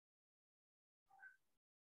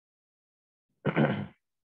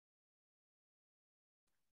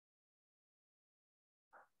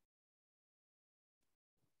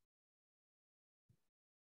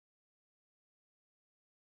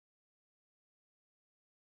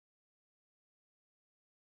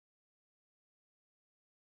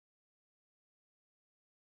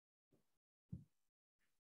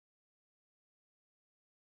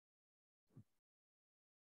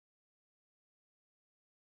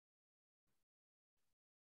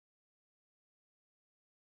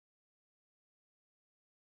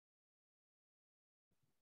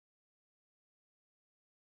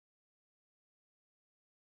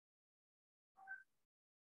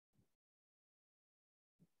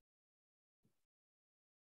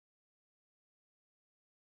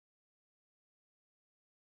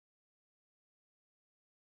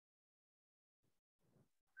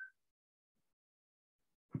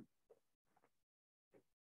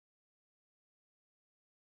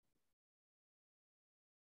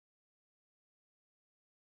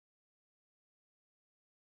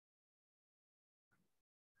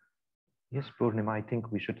Yes, Purnima, I think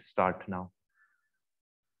we should start now.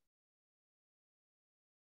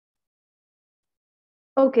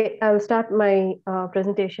 Okay, I'll start my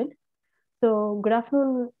presentation. So, good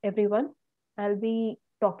afternoon, everyone. I'll be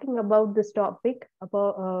talking about this topic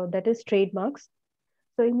about that is trademarks.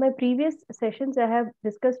 So, in my previous sessions, I have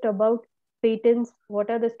discussed about patents. What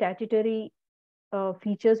are the statutory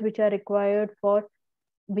features which are required for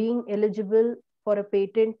being eligible for a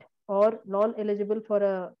patent or non-eligible for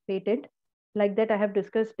a patent? Like that, I have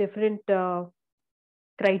discussed different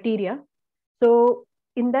criteria. So,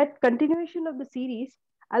 in that continuation of the series,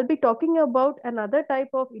 I'll be talking about another type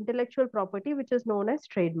of intellectual property which is known as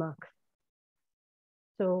trademark.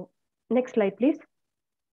 So, next slide, please.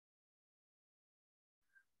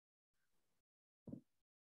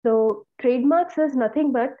 So, trademarks is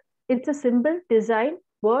nothing but it's a symbol, design,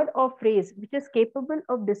 word, or phrase which is capable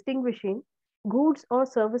of distinguishing goods or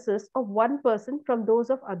services of one person from those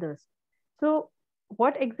of others. So,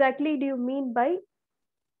 what exactly do you mean by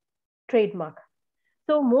trademark?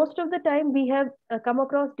 So most of the time we have come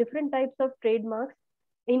across different types of trademarks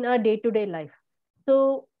in our day-to-day life.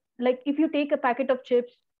 So like if you take a packet of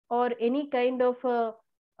chips or any kind of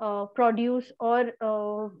produce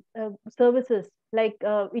or services, like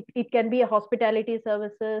it can be a hospitality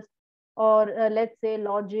services or let's say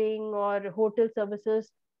lodging or hotel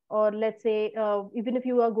services, or let's say even if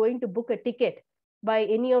you are going to book a ticket by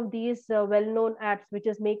any of these well-known apps, which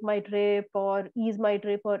is Make My Trip or Ease My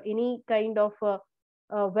Trip or any kind of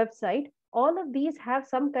website, all of these have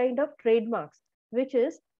some kind of trademarks, which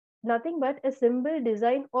is nothing but a symbol,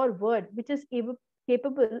 design, or word which is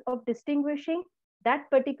capable of distinguishing that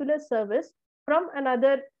particular service from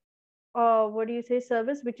another, what do you say,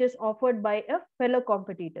 service which is offered by a fellow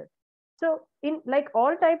competitor. So, in like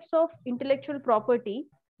all types of intellectual property,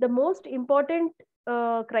 the most important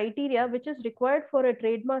criteria which is required for a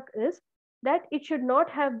trademark is that it should not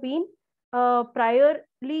have been priorly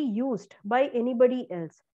used by anybody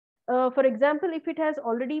else. For example, if it has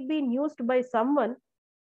already been used by someone,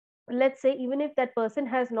 let's say even if that person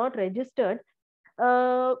has not registered,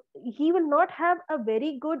 he will not have a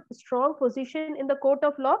very good strong position in the court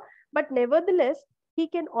of law, but nevertheless he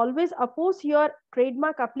can always oppose your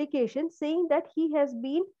trademark application saying that he has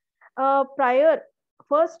been prior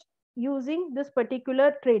first using this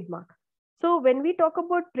particular trademark. So when we talk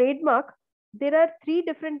about trademark, there are three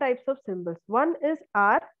different types of symbols. One is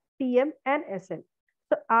R, TM, and SN.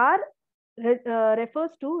 So R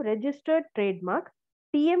refers to registered trademark,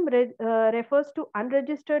 TM refers to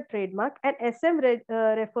unregistered trademark, and SM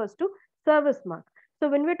refers to service mark. So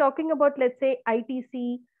when we're talking about, let's say,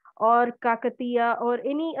 ITC or Kakatiya or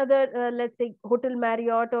any other, let's say, Hotel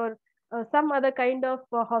Marriott or some other kind of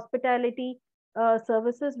hospitality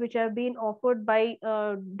services which have been offered by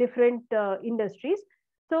different industries.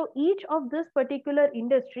 So each of this particular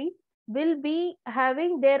industry will be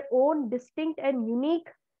having their own distinct and unique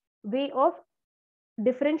way of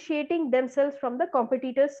differentiating themselves from the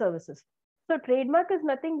competitors' services. So trademark is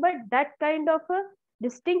nothing but that kind of a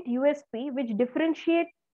distinct USP which differentiate,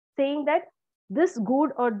 saying that this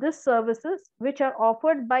good or this services which are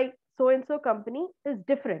offered by so and so company is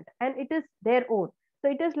different and it is their own. So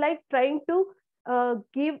it is like trying to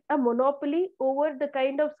give a monopoly over the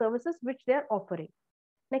kind of services which they are offering.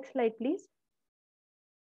 Next slide, please.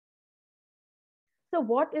 So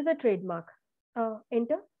what is a trademark?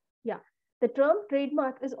 Enter. Yeah. The term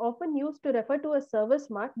trademark is often used to refer to a service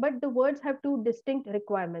mark, but the words have two distinct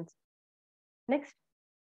requirements. Next.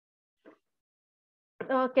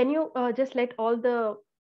 Can you just let all the,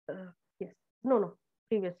 yes, no,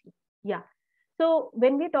 previously. Yeah. So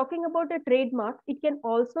when we're talking about a trademark, it can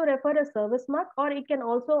also refer a service mark, or it can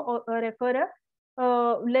also refer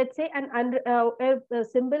a, let's say, a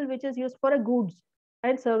symbol which is used for a goods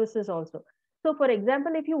and services also. So for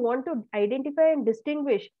example, if you want to identify and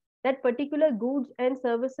distinguish that particular goods and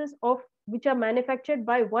services of which are manufactured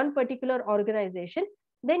by one particular organization,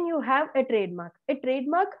 then you have a trademark. A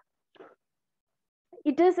trademark,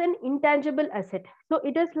 it is an intangible asset. So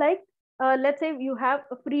it is like, let's say you have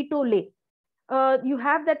a Frito-Lay. You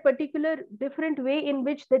have that particular different way in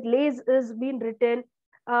which that lays is being written,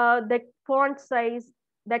 that font size,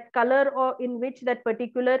 that color, or in which that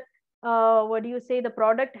particular, what do you say, the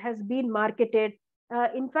product has been marketed.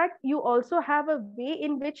 In fact, you also have a way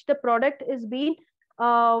in which the product is being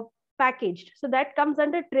uh, packaged. So that comes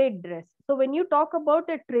under trade dress. So when you talk about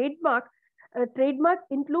a trademark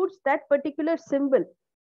includes that particular symbol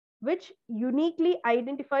which uniquely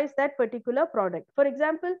identifies that particular product. For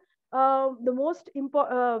example, the most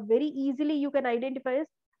very easily you can identify is,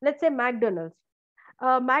 let's say, McDonald's.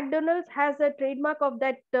 McDonald's has a trademark of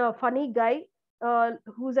that funny guy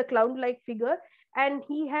who's a clown-like figure, and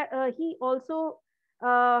he also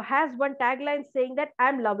has one tagline saying that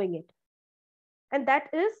 "I'm loving it," and that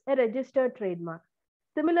is a registered trademark.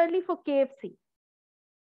 Similarly, for KFC,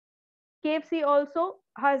 KFC also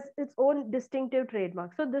has its own distinctive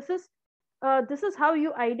trademark. So this is how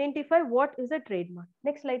you identify what is a trademark.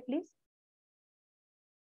 Next slide, please.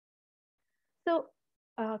 So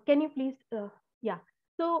can you please, yeah.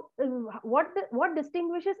 So what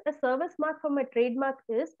distinguishes a service mark from a trademark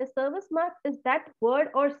is, a service mark is that word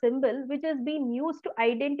or symbol which has been used to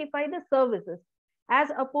identify the services as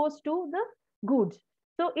opposed to the goods.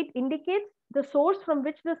 So it indicates the source from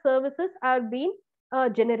which the services are being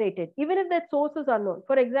generated, even if that source is unknown.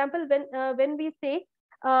 For example, when we say,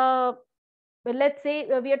 let's say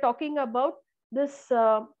we are talking about this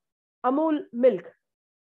Amul milk.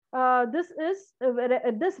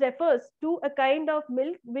 This refers to a kind of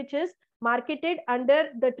milk which is marketed under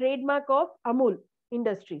the trademark of Amul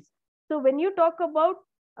Industries. So when you talk about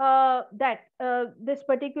this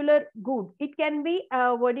particular good, it can be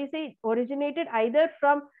what do you say, originated either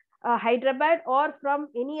from Hyderabad or from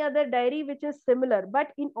any other dairy which is similar.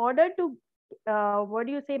 But in order to what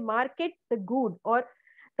do you say, market the good or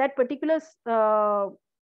that particular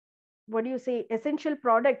what do you say, essential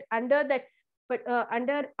product under that, but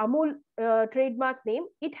under Amul trademark name,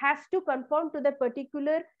 it has to conform to the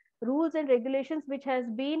particular rules and regulations which has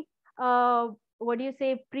been what do you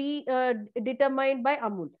say, determined by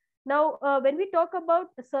Amul. Now when we talk about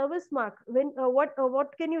service mark, when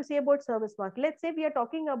what can you say about service mark? Let's say we are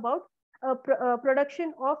talking about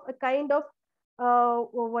production of a kind of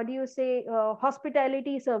what do you say,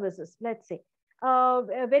 hospitality services, let's say.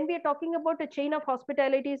 When we are talking about a chain of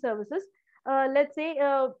hospitality services, let's say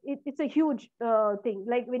it's a huge thing,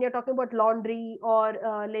 like when you're talking about laundry or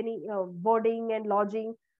any boarding and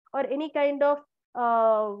lodging, or any kind of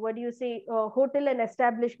what do you say, hotel and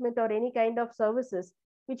establishment, or any kind of services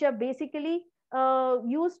which are basically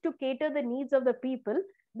used to cater the needs of the people.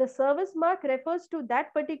 The service mark refers to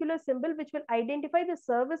that particular symbol which will identify the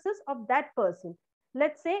services of that person.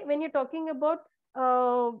 Let's say when you're talking about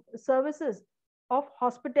services of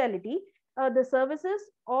hospitality, the services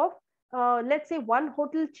of let's say one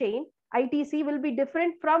hotel chain ITC will be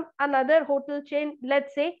different from another hotel chain,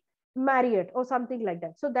 let's say Marriott or something like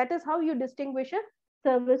that. So that is how you distinguish a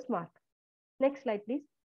service mark. Next slide, please.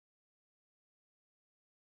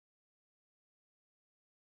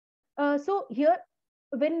 So here,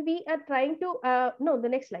 when we are trying to no, the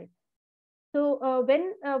next slide. So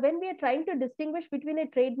when we are trying to distinguish between a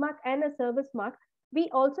trademark and a service mark, we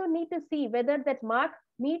also need to see whether that mark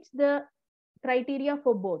meets the criteria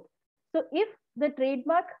for both. So if the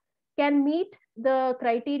trademark can meet the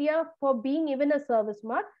criteria for being even a service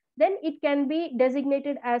mark, then it can be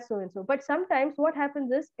designated as so and so. But sometimes what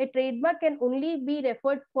happens is, a trademark can only be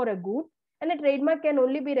referred for a good, and a trademark can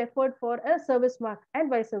only be referred for a service mark, and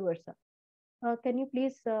vice versa. Can you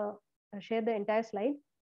please share the entire slide?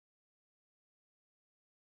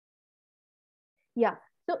 Yeah.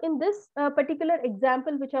 So in this particular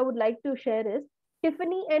example, which I would like to share is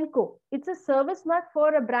Tiffany and Co. It's a service mark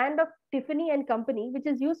for a brand of Tiffany and Company, which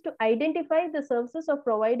is used to identify the services of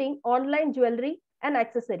providing online jewelry and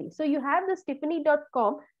accessories. So you have this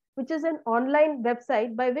Tiffany.com, which is an online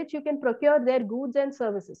website by which you can procure their goods and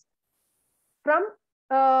services from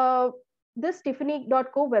this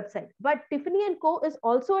Tiffany.co website. But Tiffany and Co. is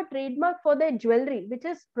also a trademark for their jewelry, which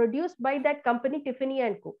is produced by that company, Tiffany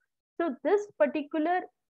and Co. So this particular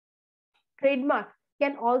trademark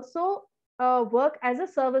can also work as a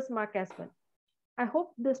service mark as well. I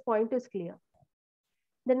hope this point is clear.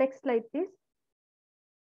 The next slide, please.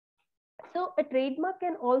 So a trademark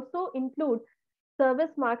can also include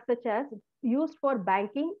service marks such as used for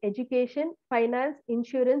banking, education, finance,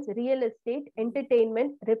 insurance, real estate,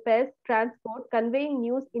 entertainment, repairs, transport, conveying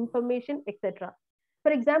news, information, etc.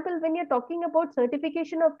 For example, when you're talking about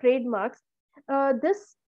certification of trademarks,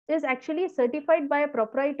 this is actually certified by a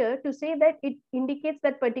proprietor to say that it indicates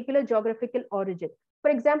that particular geographical origin. For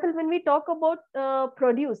example, when we talk about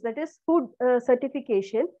produce, that is food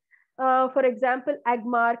certification, for example,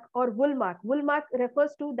 agmark or woolmark. Woolmark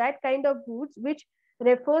refers to that kind of goods which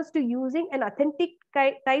refers to using an authentic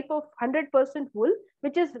type of 100% wool,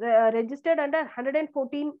 which is registered under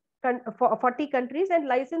 114 40 countries and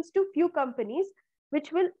licensed to few companies,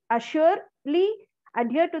 which will assuredly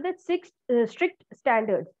adhere to the strict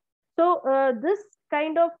standards. So this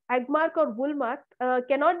kind of agmark or woolmark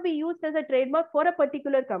cannot be used as a trademark for a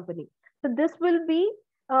particular company. So this will be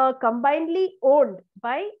combinedly owned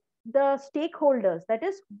by the stakeholders, that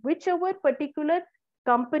is whichever particular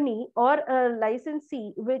company or a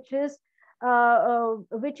licensee which is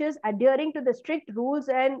adhering to the strict rules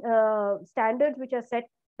and standards which are set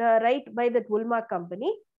right by the woolmark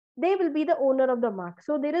company, they will be the owner of the mark.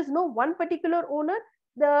 So there is no one particular owner.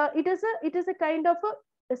 It is a kind of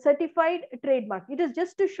a certified trademark. It is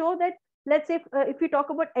just to show that, let's say if we talk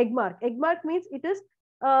about egg mark means it is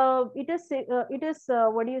what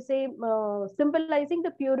do you say, symbolizing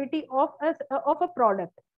the purity of a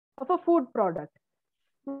product, of a food product.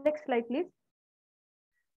 Next slide, please.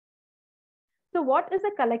 So what is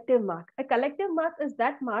a collective mark? A collective mark is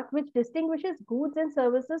that mark which distinguishes goods and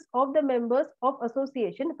services of the members of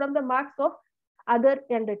association from the marks of other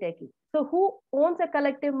undertaking. So who owns a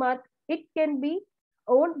collective mark? It can be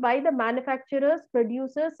owned by the manufacturers,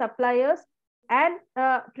 producers, suppliers, and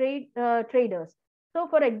traders. So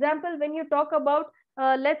for example, when you talk about,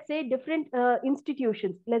 let's say, different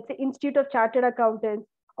institutions, let's say Institute of Chartered Accountants,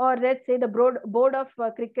 or let's say the Board of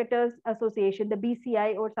Cricketers Association, the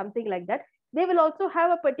BCI, or something like that, they will also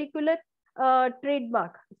have a particular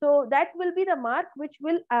trademark. So that will be the mark which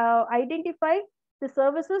will identify the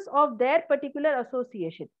services of their particular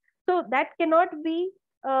association. So that cannot be,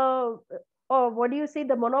 or what do you say,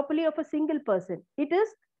 the monopoly of a single person. It is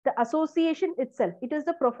the association itself. It is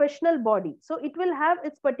the professional body. So it will have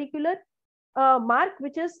its particular mark,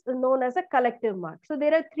 which is known as a collective mark. So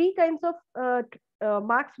there are three kinds of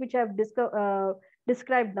marks which I have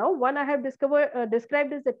described now. One I have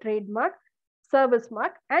described as the trademark, service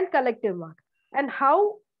mark, and collective mark, and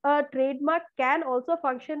how a trademark can also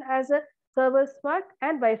function as a service mark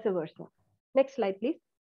and vice versa. Next slide, please.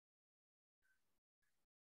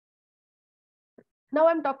 Now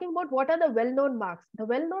I'm talking about what are the well-known marks. The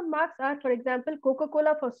well-known marks are, for example,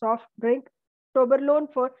 Coca-Cola for soft drink, Toblerone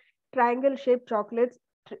for triangle-shaped chocolates,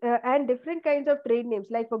 and different kinds of trade names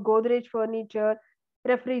like for Godrej furniture,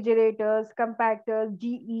 refrigerators, compactors,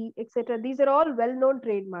 GE, etc. These are all well-known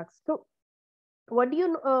trademarks. So what do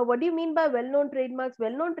you mean by well-known trademarks?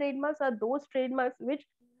 Well-known trademarks are those trademarks which,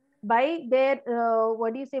 by their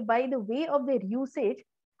by the way of their usage,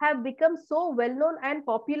 have become so well-known and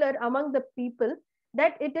popular among the people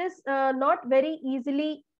that it is not very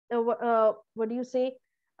easily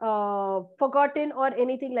forgotten or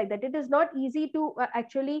anything like that. It is not easy to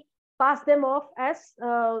actually pass them off as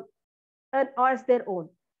their own.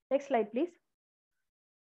 Next slide, please.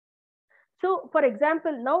 So, for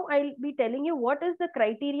example, now I'll be telling you what is the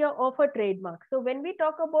criteria of a trademark. So, when we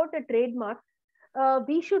talk about a trademark,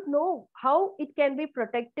 we should know how it can be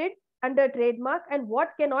protected under trademark and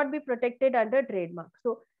what cannot be protected under trademark.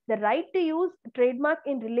 So, the right to use trademark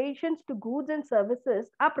in relations to goods and services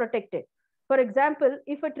are protected. For example,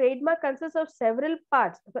 if a trademark consists of several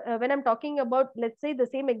parts, when I'm talking about, let's say, the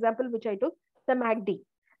same example which I took, the MACD.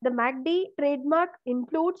 The MACD trademark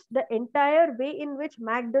includes the entire way in which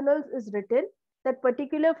McDonald's is written, that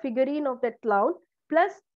particular figurine of that clown,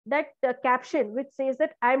 plus that caption which says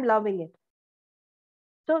that I'm loving it.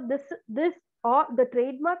 So the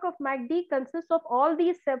trademark of MACD consists of all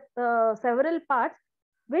these several parts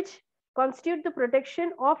which constitute the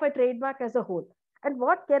protection of a trademark as a whole. And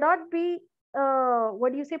what cannot be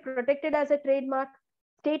protected as a trademark?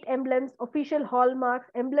 State emblems, official hallmarks,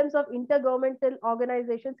 emblems of intergovernmental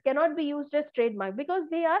organizations cannot be used as trademark because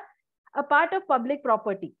they are a part of public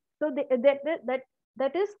property. So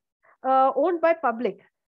that is owned by public.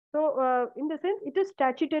 So in the sense, it is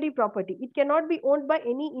statutory property. It cannot be owned by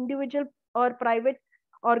any individual or private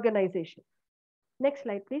organization. Next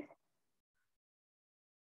slide, please.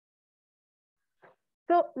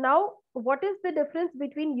 So now, what is the difference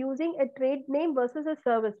between using a trade name versus a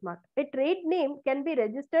service mark? A trade name can be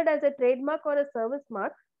registered as a trademark or a service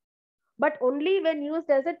mark, but only when used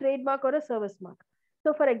as a trademark or a service mark.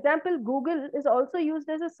 So for example, Google is also used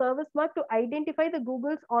as a service mark to identify the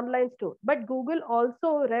Google's online store, but Google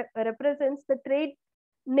also represents the trade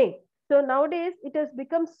name. So nowadays it has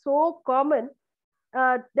become so common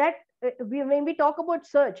that when we talk about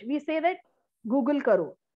search, we say that Google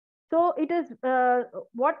karo. So it is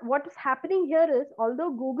what is happening here is, although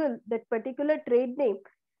Google, that particular trade name,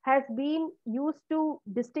 has been used to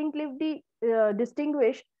distinctively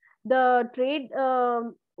distinguish the trade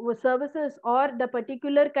services or the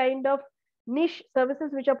particular kind of niche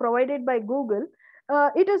services which are provided by Google,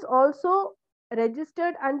 it is also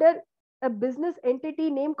registered under a business entity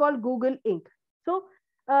name called Google Inc. So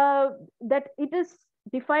that it is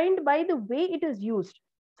defined by the way it is used.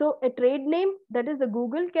 So a trade name, that is the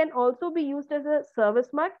Google, can also be used as a service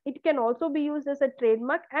mark. It can also be used as a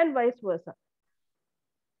trademark and vice versa.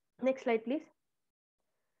 Next slide, please.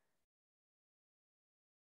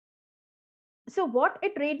 So what a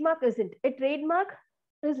trademark isn't? A trademark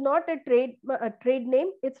is not a trade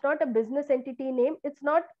name. It's not a business entity name. It's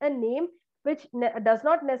not a name which does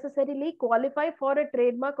not necessarily qualify for a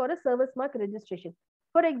trademark or a service mark registration.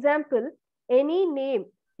 For example, any name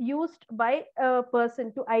used by a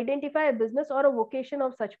person to identify a business or a vocation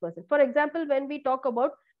of such person. For example, when we talk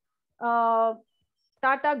about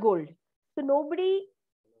Tata Gold, so nobody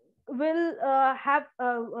will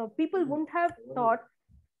people wouldn't have thought.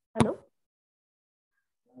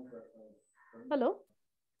 Hello.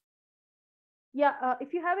 Yeah,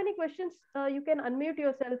 if you have any questions, you can unmute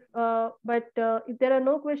yourself. But if there are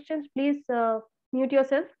no questions, please mute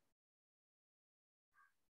yourself.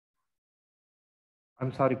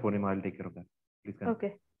 I'm sorry, Purnima, I'll take care of that. Please continue.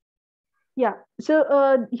 Okay. Yeah.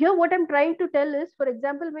 So here what I'm trying to tell is, for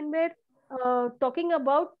example, when we're talking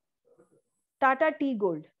about Tata Tea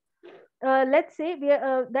Gold, let's say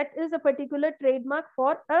that is a particular trademark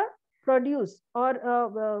for a produce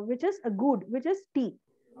or which is a good, which is tea.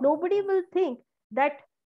 Nobody will think that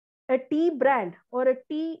a tea brand or a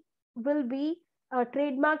tea will be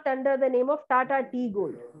trademarked under the name of Tata Tea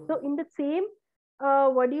Gold. So in the same,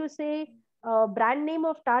 brand name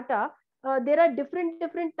of Tata, there are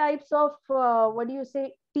different types of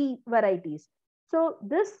tea varieties. So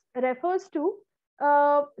this refers to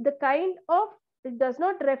the kind of, it does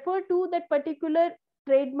not refer to that particular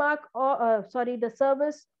trademark or the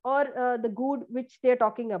service or the good which they are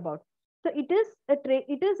talking about. So it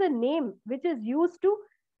is a name which is used to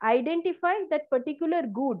identify that particular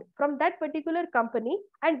good from that particular company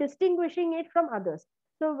and distinguishing it from others.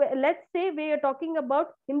 So let's say we are talking about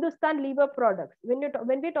Hindustan Lever products. When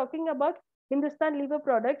we're talking about Hindustan Lever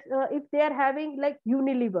products, if they are having like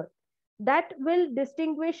Unilever, that will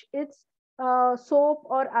distinguish its soap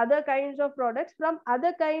or other kinds of products from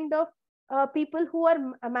other kind of people who are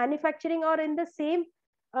manufacturing or in the same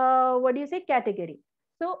category.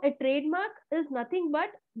 So a trademark is nothing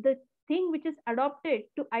but the thing which is adopted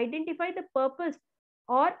to identify the purpose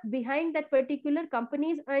or behind that particular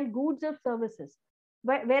companies and goods or services.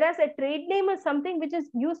 Whereas a trade name is something which is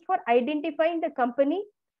used for identifying the company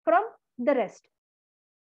from the rest.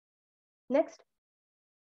 Next.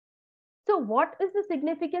 So what is the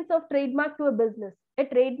significance of trademark to a business? A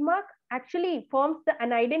trademark actually forms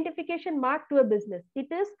an identification mark to a business.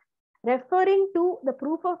 It is referring to the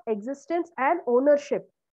proof of existence and ownership,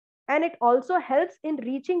 and it also helps in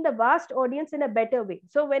reaching the vast audience in a better way.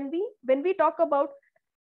 So when we talk about,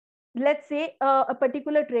 let's say, a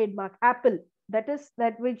particular trademark, Apple,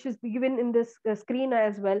 that which is given in this screen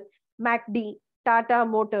as well, MacD, Tata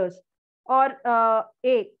Motors, or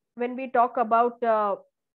when we talk about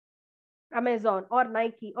Amazon or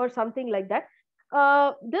Nike or something like that,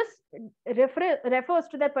 this refers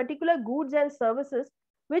to that particular goods and services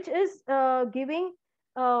which is giving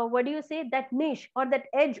that niche or that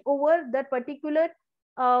edge over that particular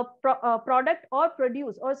product or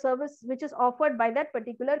produce or service which is offered by that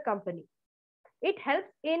particular company. It helps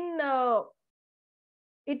in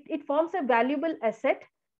it forms a valuable asset.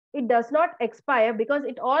 It does not expire because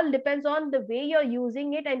it all depends on the way you're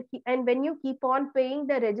using it, and when you keep on paying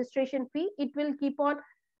the registration fee, it will keep on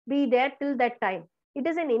be there till that time. It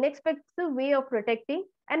is an inexpensive way of protecting,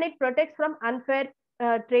 and it protects from unfair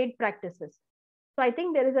trade practices. So I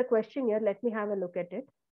think there is a question here. Let me have a look at it.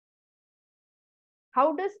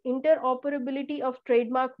 How does interoperability of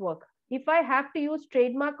trademark work? If I have to use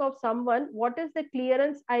trademark of someone, what is the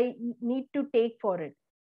clearance I need to take for it?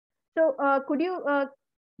 So could you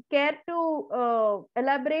care to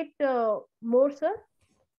elaborate more, sir?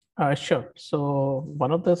 Sure. So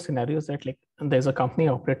one of the scenarios that, like, there's a company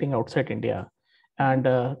operating outside India, and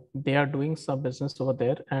they are doing some business over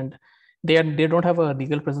there, and they don't have a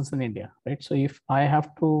legal presence in India, right? So if I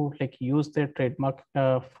have to like use their trademark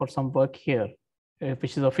for some work here,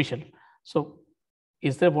 which is official. So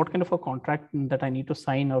is there, what kind of a contract that I need to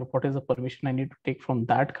sign, or what is the permission I need to take from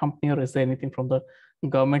that company, or is there anything from the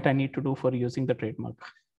government I need to do for using the trademark?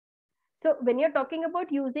 So when you're talking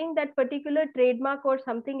about using that particular trademark or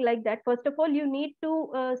something like that, first of all, you need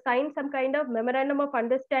to sign some kind of memorandum of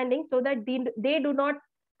understanding so that they do not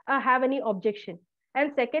have any objection.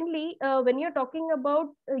 And secondly, when you're talking about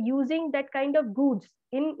using that kind of goods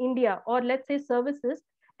in India, or let's say services,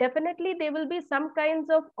 definitely there will be some kinds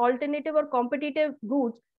of alternative or competitive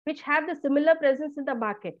goods which have the similar presence in the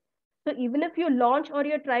market. So even if you launch or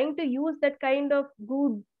you're trying to use that kind of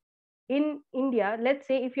good in India, let's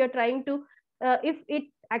say if you're trying to, if it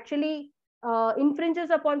actually infringes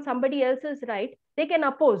upon somebody else's right, they can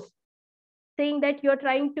oppose, saying that you're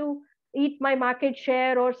trying to eat my market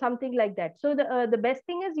share or something like that. So the best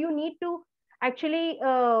thing is you need to actually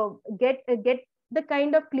get the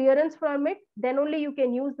kind of clearance from it. Then only you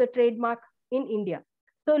can use the trademark in India.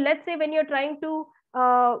 So let's say when you're trying to,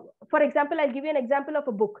 for example, I'll give you an example of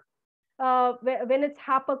a book. When it's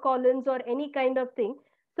HarperCollins or any kind of thing.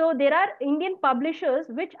 So there are Indian publishers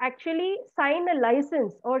which actually sign a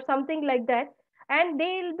license or something like that, and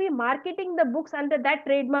they'll be marketing the books under that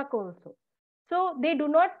trademark also. So they do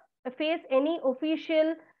not face any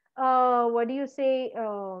official, what do you say,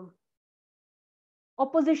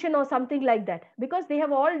 opposition or something like that, because they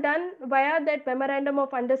have all done via that memorandum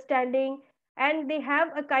of understanding, and they have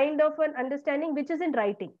a kind of an understanding which is in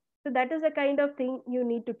writing. So that is the kind of thing you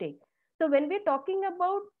need to take. So when we're talking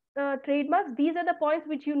about trademarks, these are the points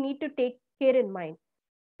which you need to take care in mind.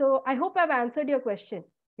 So I hope I've answered your question.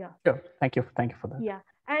 Yeah. Sure. Thank you for that. Yeah.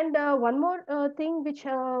 And one more thing which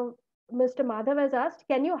Mr. Madhav has asked,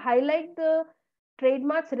 can you highlight the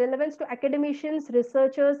trademarks relevance to academicians,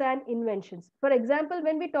 researchers, and inventions? For example,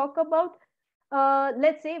 when we talk about,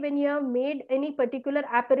 let's say when you have made any particular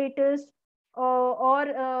apparatus,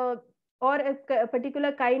 or a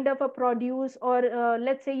particular kind of a produce, or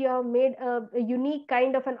let's say you have made a unique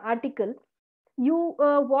kind of an article, you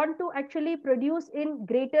want to actually produce in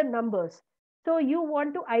greater numbers. So you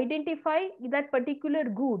want to identify that particular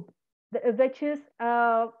good which is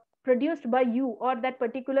produced by you or that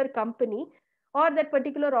particular company or that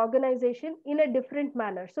particular organization in a different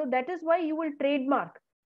manner. So that is why you will trademark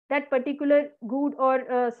that particular good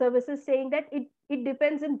or services, saying that it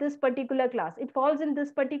depends in this particular class. It falls in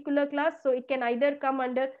this particular class, so it can either come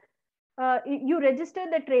under, you register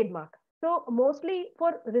the trademark. So mostly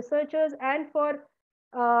for researchers and for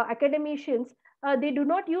academicians, they do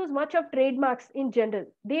not use much of trademarks in general.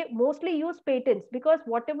 They mostly use patents, because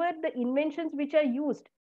whatever the inventions which are used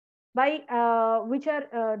by, which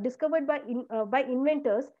are discovered by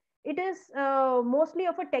inventors, it is mostly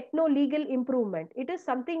of a techno-legal improvement. It is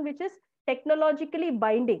something which is technologically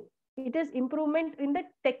binding. It is improvement in the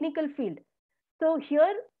technical field. So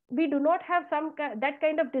here we do not have that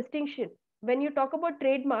kind of distinction. When you talk about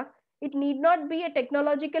trademark, it need not be a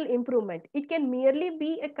technological improvement. It can merely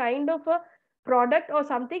be a kind of a product or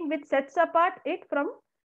something which sets apart it from,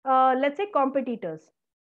 let's say, competitors.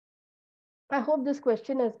 I hope this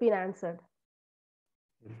question has been answered.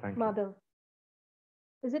 Yes, thank you. Madhav,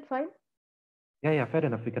 is it fine? Yeah, fair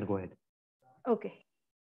enough. We can go ahead. Okay.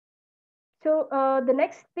 So the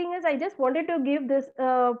next thing is, I just wanted to give this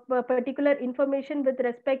particular information with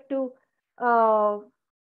respect to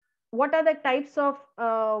what are the types of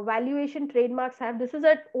valuation trademarks have. This is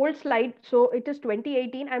an old slide, so it is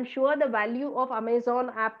 2018. I'm sure the value of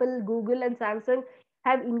Amazon, Apple, Google, and Samsung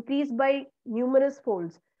have increased by numerous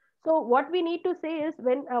folds. So what we need to say is,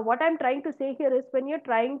 when what I'm trying to say here is, when you're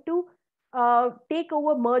trying to take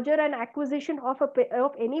over merger and acquisition of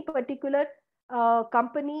any particular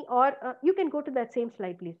company, or you can go to that same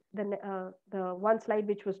slide, please. The one slide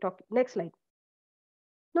which was talking. Next slide.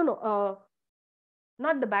 No,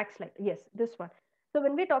 not the back slide. Yes, this one. So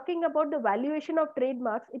when we're talking about the valuation of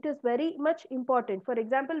trademarks, it is very much important. For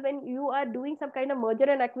example, when you are doing some kind of merger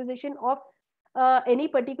and acquisition of any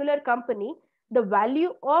particular company, the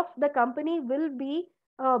value of the company will be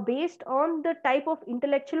based on the type of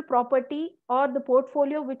intellectual property or the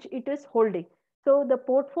portfolio which it is holding. So the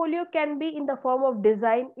portfolio can be in the form of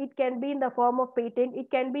design, it can be in the form of patent, it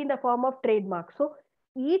can be in the form of trademark. So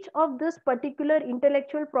each of this particular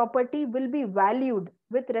intellectual property will be valued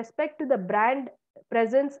with respect to the brand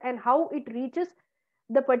presence and how it reaches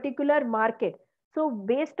the particular market. So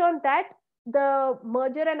based on that, the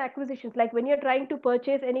merger and acquisitions, like when you're trying to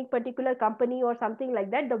purchase any particular company or something like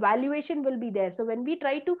that, the valuation will be there. So when we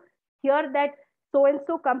try to hear that so and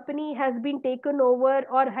so company has been taken over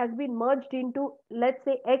or has been merged into, let's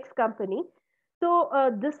say, X company, so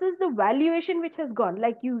this is the valuation which has gone.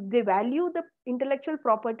 Like they value the intellectual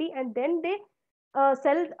property, and then they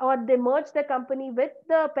sell or they merge the company with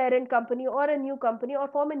the parent company or a new company or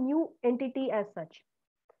form a new entity as such.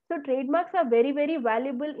 So trademarks are very, very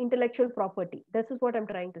valuable intellectual property. This is what I'm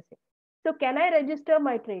trying to say. So can I register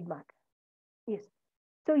my trademark? Yes.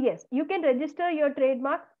 So yes, you can register your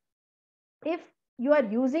trademark if you are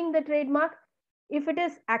using the trademark, if it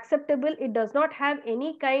is acceptable, it does not have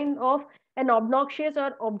any kind of an obnoxious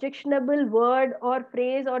or objectionable word or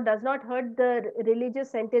phrase or does not hurt the religious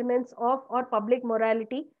sentiments of or public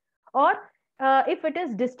morality, or if it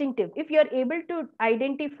is distinctive, if you are able to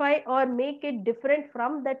identify or make it different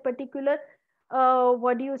from that particular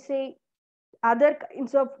what do you say, other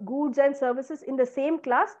kinds of goods and services in the same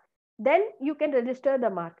class, then you can register the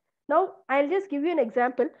mark. Now I'll just give you an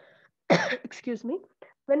example. Excuse me.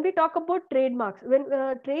 When we talk about trademarks, when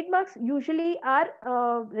trademarks usually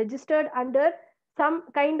are registered under some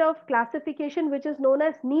kind of classification which is known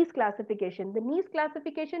as niche classification. The niche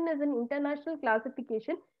classification is an international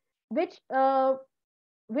classification which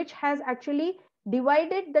which has actually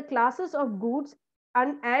divided the classes of goods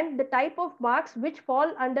and the type of marks which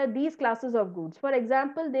fall under these classes of goods. For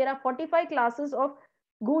example, there are 45 classes of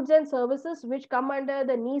goods and services which come under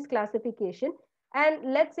the niche classification.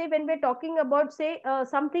 And let's say when we're talking about, say,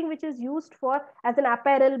 something which is used for as an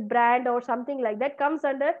apparel brand or something like that comes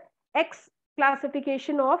under X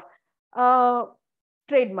classification of uh,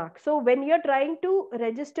 trademark. So when you're trying to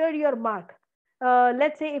register your mark,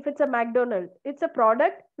 let's say if it's a McDonald's, it's a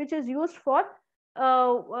product which is used for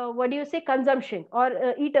what do you say, consumption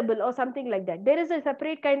or eatable or something like that. There is a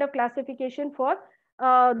separate kind of classification for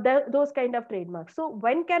those kind of trademarks. So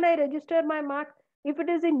when can I register my mark? If it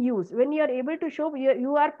is in use, when you are able to show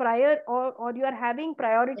you are prior or you are having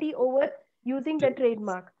priority over using the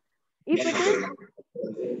trademark. If it is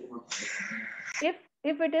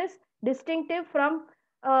if it is distinctive from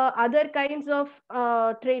other kinds of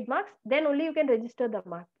trademarks, then only you can register the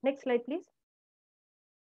mark. Next slide, please.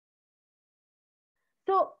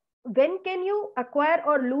 So when can you acquire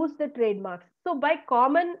or lose the trademarks? So by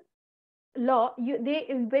common law,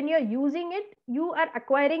 when you're using it, you are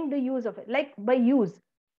acquiring the use of it, like by use.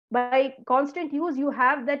 By constant use, you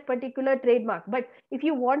have that particular trademark. But if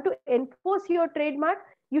you want to enforce your trademark,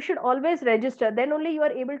 you should always register. Then only you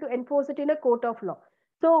are able to enforce it in a court of law.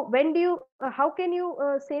 So when do you, how can you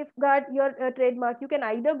safeguard your trademark? You can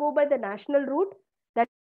either go by the national route, that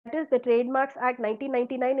is the Trademarks Act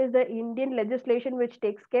 1999 is the Indian legislation which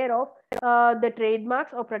takes care of the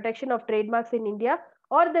trademarks or protection of trademarks in India,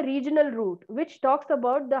 or the regional route, which talks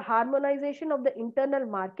about the harmonization of the internal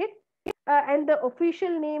market, and the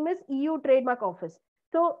official name is EU Trademark Office.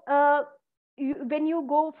 So when you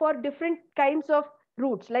go for different kinds of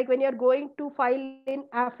routes, like when you're going to file in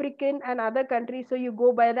African and other countries, so you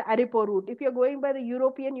go by the ARIPO route. If you're going by the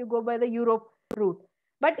European, you go by the Europe route.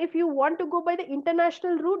 But if you want to go by the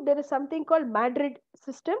international route, there is something called Madrid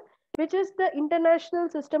system, which is the international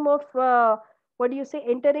system of what do you say,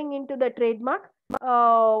 entering into the trademark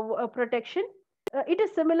protection. It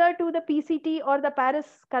is similar to the PCT or the Paris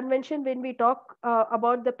Convention when we talk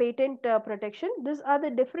about the patent protection. These are the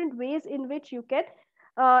different ways in which you can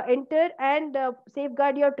enter and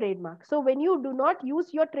safeguard your trademark. So when you do not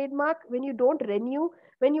use your trademark, when you don't renew,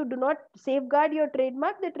 when you do not safeguard your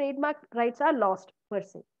trademark, the trademark rights are lost per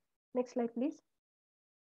se. Next slide, please.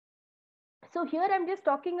 So here I'm just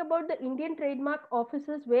talking about the Indian trademark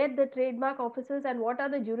offices, where the trademark offices and what are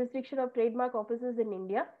the jurisdiction of trademark offices in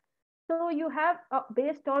India. So you have,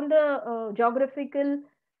 based on the geographical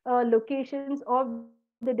locations of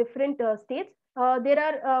the different states, there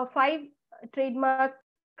are 5 trademark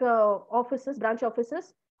offices, branch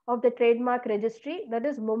offices of the trademark registry. That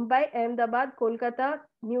is Mumbai, Ahmedabad, Kolkata,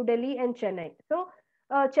 New Delhi, and Chennai. So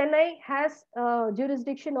Chennai has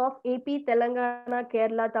jurisdiction of AP, Telangana,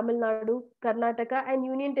 Kerala, Tamil Nadu, Karnataka, and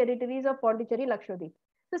Union Territories of Pondicherry, Lakshadweep.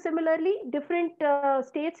 So similarly, different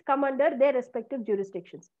states come under their respective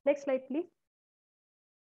jurisdictions. Next slide, please.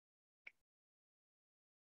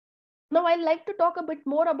 Now, I'd like to talk a bit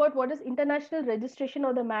more about what is international registration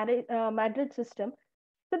or the Madrid system.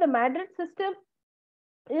 So the Madrid system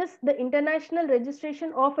is the international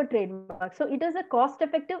registration of a trademark. So it is a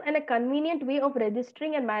cost-effective and a convenient way of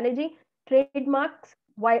registering and managing trademarks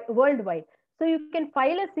worldwide. So you can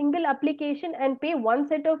file a single application and pay one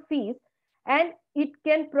set of fees, and it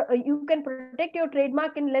can you can protect your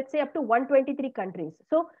trademark in, let's say, up to 123 countries.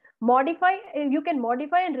 So you can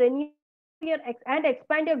modify and renew and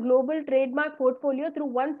expand your global trademark portfolio through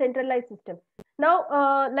one centralized system.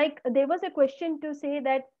 Now, like there was a question to say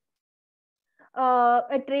that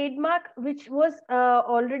a trademark which was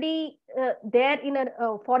already there in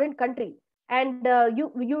a foreign country, and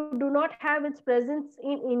you do not have its presence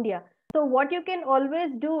in India. So what you can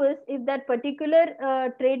always do is, if that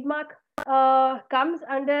particular trademark comes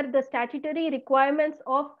under the statutory requirements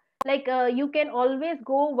of, like, you can always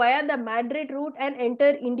go via the Madrid route and enter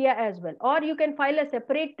India as well, or you can file a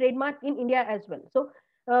separate trademark in India as well. So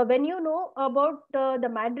when you know about the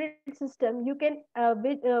Madrid system, you can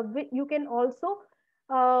you can also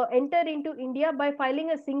enter into India by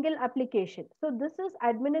filing a single application. So this is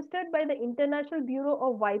administered by the International Bureau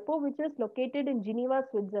of WIPO, which is located in Geneva,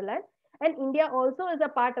 Switzerland, and India also is a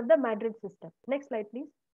part of the Madrid system. Next slide, please.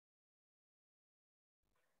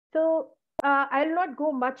 So I'll not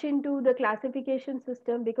go much into the classification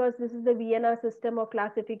system because this is the Vienna system of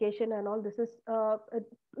classification and all. This is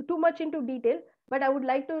too much into detail, but I would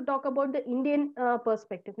like to talk about the Indian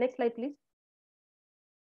perspective. Next slide, please.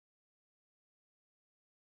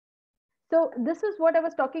 So this is what I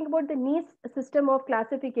was talking about, the niche system of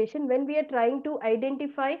classification, when we are trying to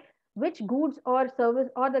identify which goods or service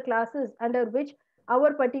or the classes under which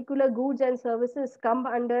our particular goods and services come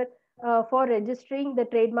under for registering the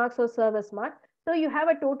trademarks or service mark. So you have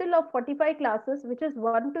a total of 45 classes, which is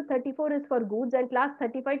 1 to 34 is for goods and class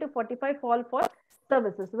 35 to 45 fall for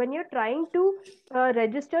services. When you're trying to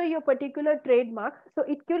register your particular trademark, so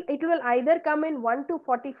it will either come in 1 to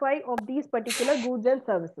 45 of these particular goods and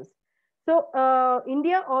services. So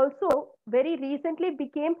India also very recently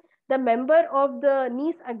became the member of the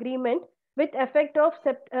Nice Agreement with effect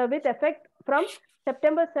from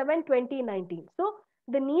September 7, 2019. So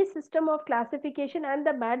the Nice system of classification and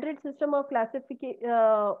the Madrid system of classification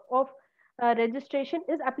of registration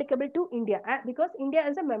is applicable to India because India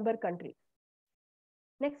is a member country.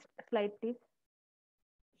 Next slide, please.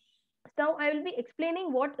 Now I will be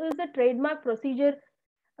explaining what is the trademark procedure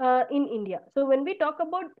in India. So when we talk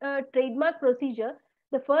about trademark procedure,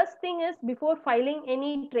 the first thing is, before filing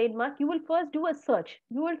any trademark, you will first do a search.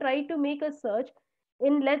 You will try to make a search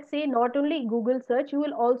in, let's say, not only Google search, you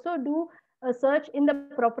will also do a search in the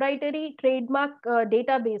proprietary trademark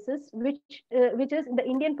databases, which is the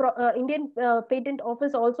Indian Patent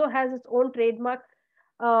Office also has its own trademark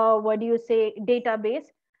what do you say database.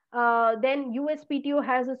 Then USPTO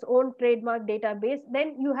has its own trademark database.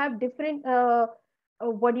 Then you have different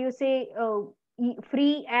what do you say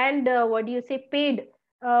free and what do you say paid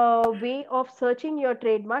way of searching your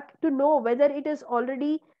trademark to know whether it is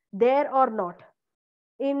already there or not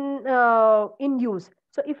in use.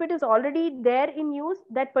 So if it is already there in use,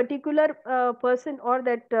 that particular person or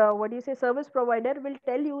that what do you say service provider will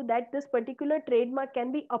tell you that this particular trademark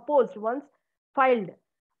can be opposed once filed,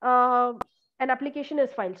 uh, an application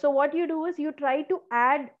is filed. So what you do is you try to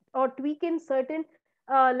add or tweak in certain,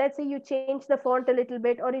 let's say you change the font a little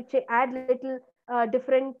bit, or you add little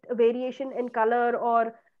different variation in color,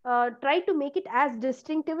 or try to make it as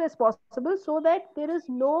distinctive as possible so that there is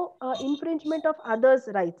no infringement of others'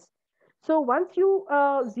 rights. So once you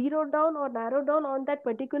zero down or narrow down on that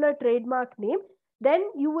particular trademark name, then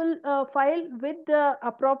you will file with the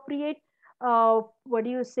appropriate what do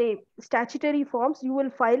you say statutory forms. You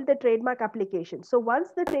will file the trademark application. So once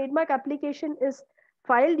the trademark application is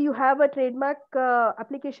filed, you have a trademark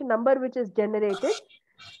application number which is generated,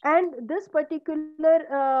 and this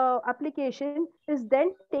particular application is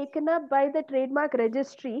then taken up by the trademark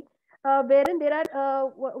registry, wherein there are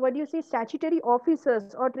what do you say statutory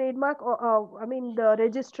officers or trademark I mean the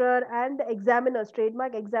registrar and the examiners,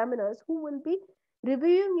 trademark examiners, who will be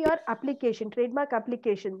reviewing your application, trademark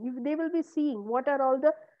application. They will be seeing what are all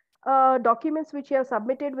the documents which you have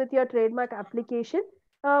submitted with your trademark application.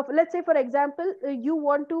 Let's say for example you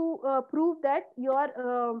want to prove that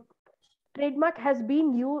your trademark has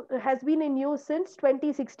been in use since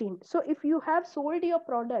 2016. So if you have sold your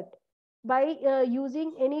product by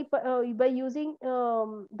using any by using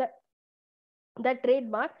that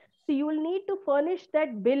trademark, so you will need to furnish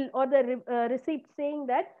that bill or the receipt saying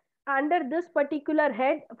that under this particular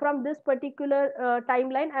head from this particular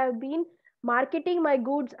timeline I have been marketing my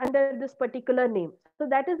goods under this particular name. So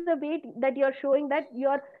that is the way that you are showing that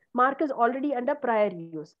your mark is already under prior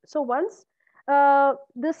use. So once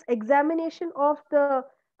this examination of the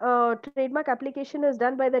trademark application is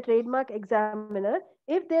done by the trademark examiner,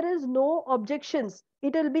 if there is no objections,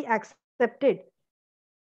 it will be accepted.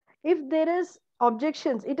 If there is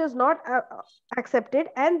objections, it is not accepted,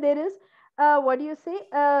 and there is what do you say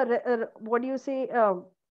what do you say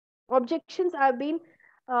objections have been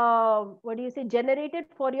what do you say generated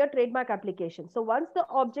for your trademark application. So once the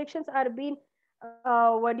objections are being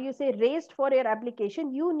what do you say raised for your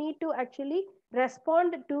application, you need to actually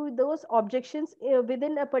respond to those objections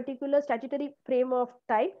within a particular statutory frame of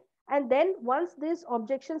time. And then once these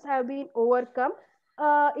objections have been overcome,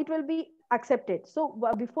 it will be accepted. So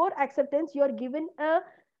before acceptance, you are given a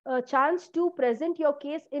chance to present your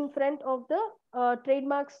case in front of the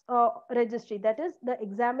trademarks registry. That is, the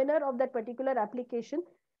examiner of that particular application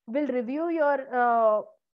will review your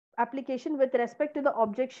application with respect to the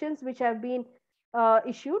objections which have been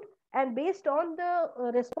issued, and based on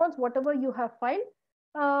the response whatever you have filed,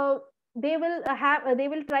 uh, they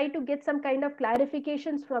will try to get some kind of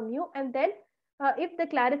clarifications from you, and then if the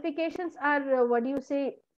clarifications are what do you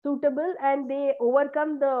say, suitable, and they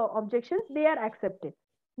overcome the objections, they are accepted.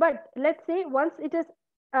 But let's say once it is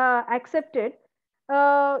accepted,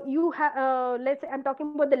 you have let's say I'm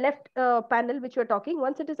talking about the left panel which you're talking.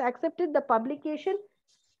 Once it is accepted, the publication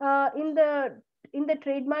in the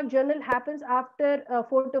trademark journal happens after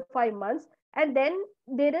 4 to 5 months, and then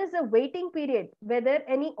there is a waiting period whether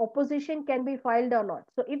any opposition can be filed or not.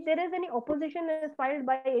 So if there is any opposition is filed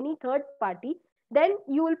by any third party, then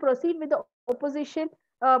you will proceed with the opposition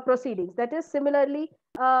proceedings. That is, similarly,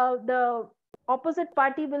 the opposite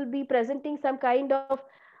party will be presenting some kind of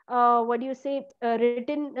what do you say,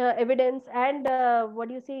 written evidence, and what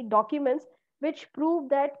do you say, documents which prove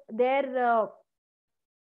that they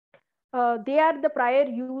are the prior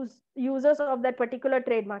users of that particular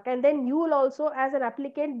trademark. And then you will also, as an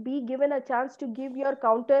applicant, be given a chance to give your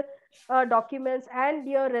counter documents and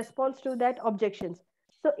your response to that objections.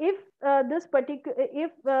 So if this particular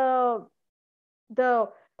if the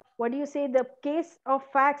what do you say, the case of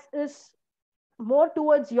facts is more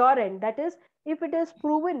towards your end, that is, if it is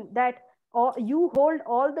proven that you hold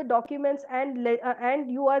all the documents and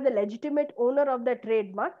you are the legitimate owner of the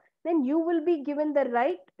trademark, then you will be given the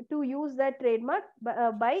right to use that trademark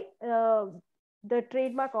by the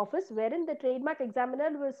trademark office, wherein the trademark examiner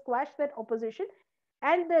will squash that opposition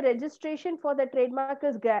and the registration for the trademark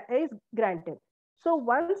is granted. So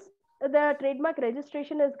once the trademark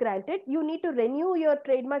registration is granted, you need to renew your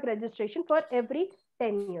trademark registration for every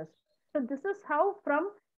 10 years. So this is how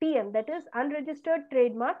from TM, that is unregistered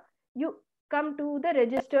trademark, you come to the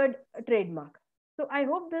registered trademark. So I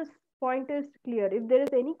hope this point is clear. If there is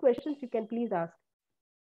any questions, you can please ask.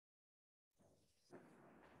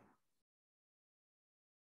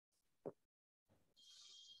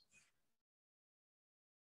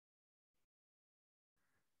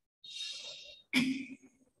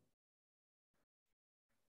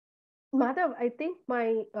 Madhav, I think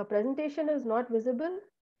my presentation is not visible.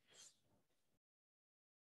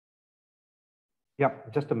 Yeah,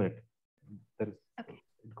 just a minute. There is, Okay.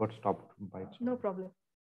 it got stopped by itself. No problem.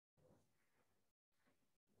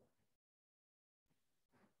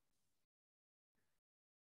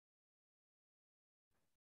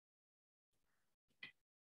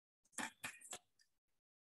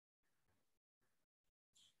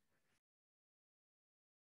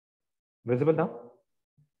 Visible now?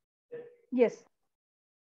 Yes.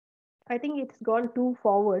 I think it's gone too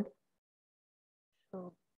forward.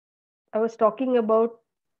 So I was talking about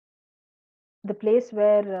the place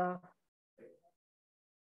where,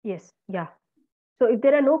 yes, yeah. So if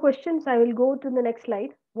there are no questions, I will go to the next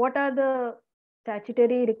slide. What are the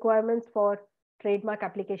statutory requirements for trademark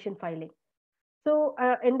application filing? So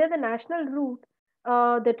under the national route,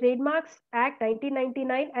 the Trademarks Act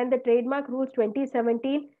 1999 and the Trademark Rules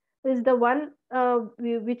 2017 is the one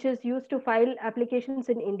which is used to file applications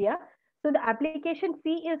in India. So the application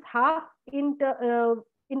fee is half in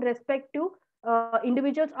respect to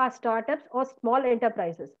individuals or startups or small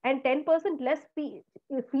enterprises, and 10% less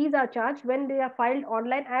fees are charged when they are filed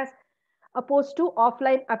online as opposed to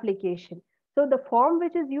offline application. So the form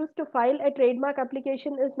which is used to file a trademark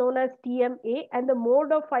application is known as TMA, and the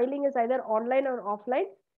mode of filing is either online or offline.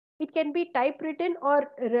 It can be typewritten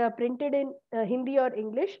or printed in Hindi or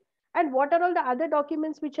English. And what are all the other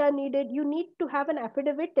documents which are needed? You need to have an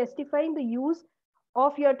affidavit testifying the use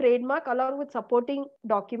of your trademark along with supporting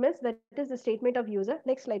documents. That is the statement of user.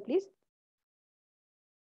 Next slide, please.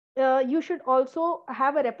 You should also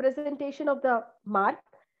have a representation of the mark,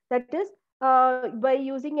 that is by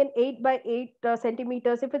using an 8 by 8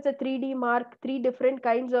 centimeters. If it's a 3D mark, 3 different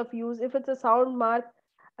kinds of use. If it's a sound mark,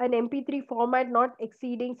 an MP3 format not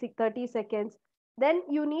exceeding 30 seconds, then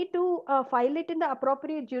you need to file it in the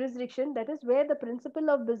appropriate jurisdiction, that is where the principle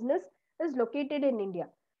of business is located in India.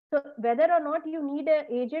 So whether or not you need an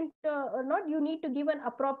agent or not, you need to give an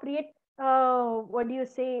appropriate what do you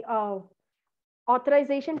say,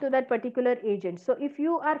 authorization to that particular agent. So if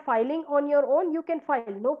you are filing on your own, you can file,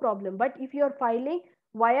 no problem. But if you are filing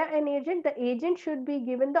via an agent, the agent should be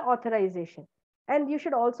given the authorization. And you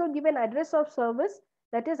should also give an address of service,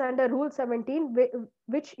 that is under Rule 17,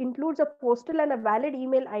 which includes a postal and a valid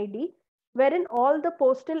email ID, wherein all the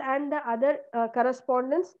postal and the other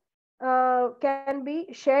correspondence can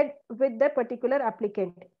be shared with the particular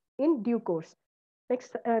applicant in due course.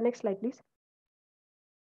 Next slide, please.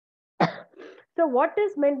 So what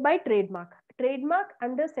is meant by trademark? Trademark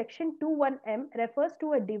under section 21M refers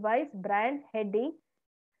to a device, brand, heading,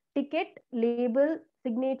 ticket, label,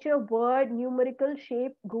 signature, word, numerical,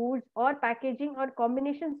 shape, goods, or packaging, or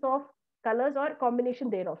combinations of colors or combination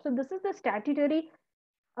thereof. So this is the statutory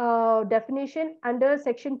definition under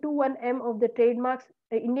section 21M of the Trademarks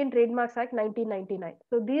Indian Trademarks Act 1999.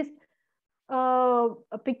 So this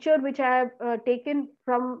a picture which I have taken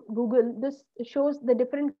from Google, this shows the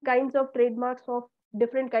different kinds of trademarks of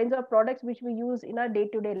different kinds of products which we use in our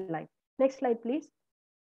day-to-day life. Next slide, please.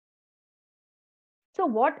 So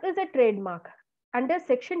what is a trademark? Under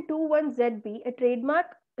section 21ZB, a trademark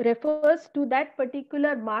refers to that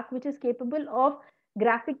particular mark which is capable of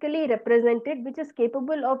graphically represented, which is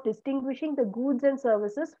capable of distinguishing the goods and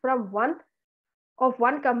services from one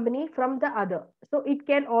company from the other. So it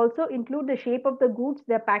can also include the shape of the goods,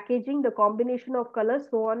 their packaging, the combination of colors,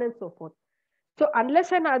 so on and so forth. So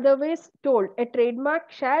unless and otherwise told, a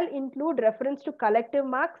trademark shall include reference to collective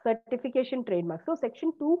mark, certification, trademark. So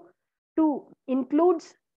section 2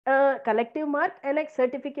 includes a collective mark and a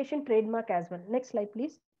certification trademark as well. Next slide,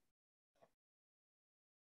 please.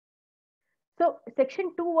 So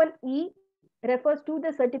section 21E refers to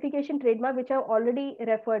the certification trademark, which I've already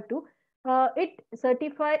referred to. It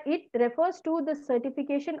refers to the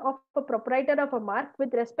certification of a proprietor of a mark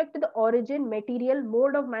with respect to the origin, material,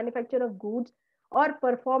 mode of manufacture of goods, or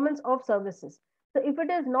performance of services. So if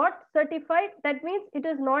it is not certified, that means it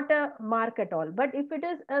is not a mark at all. But if it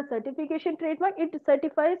is a certification trademark, it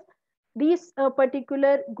certifies these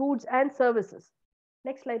particular goods and services.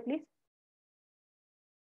 Next slide, please.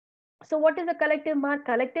 So what is a collective mark?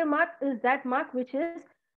 Collective mark is that mark which is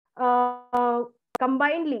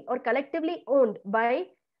combinedly or collectively owned by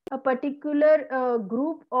a particular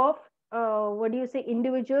group of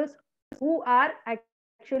individuals who are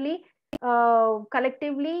actually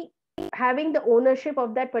collectively having the ownership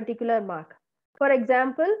of that particular mark. For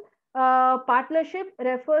example, partnership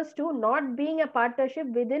refers to not being a partnership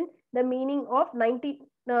within the meaning of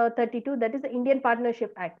 1932, that is the Indian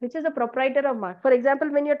Partnership Act, which is a proprietor of mark. For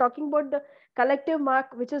example, when you're talking about the collective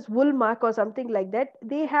mark, which is wool mark or something like that,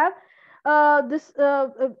 they have this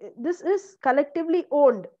is collectively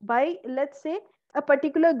owned by, let's say, a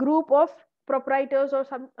particular group of proprietors or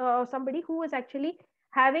somebody who is actually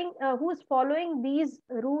having who is following these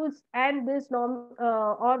rules and this norm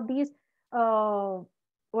or these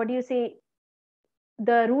what do you say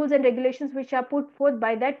the rules and regulations which are put forth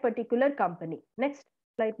by that particular company. Next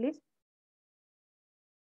slide, please.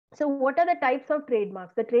 So what are the types of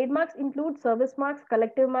trademarks? The trademarks include service marks,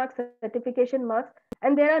 collective marks, certification marks,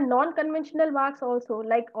 and there are non-conventional marks also,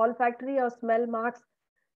 like olfactory or smell marks,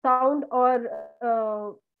 sound or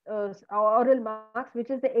oral marks, which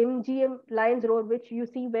is the MGM Lions Roar, which you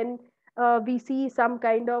see when we see some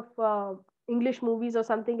kind of English movies or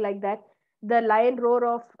something like that. The lion roar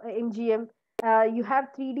of MGM. You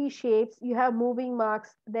have 3D shapes, you have moving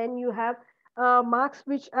marks, then you have marks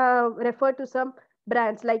which refer to some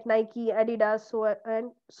brands like Nike, Adidas,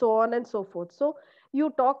 and so on and so forth. So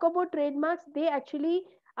you talk about trademarks, they actually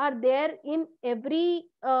are there in every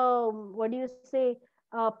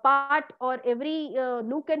part or every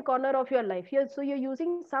nook and corner of your life. So you're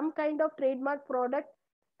using some kind of trademark product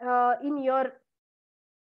in your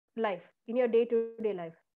life, in your day-to-day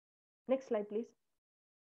life. Next slide, please.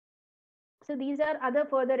 So these are other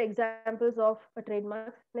further examples of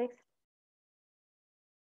trademarks. Next.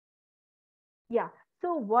 Yeah.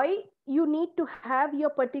 So why you need to have your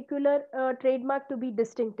particular trademark to be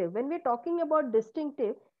distinctive? When we're talking about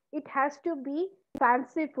distinctive, it has to be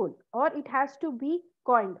fanciful or it has to be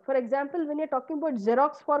coined. For example, when you're talking about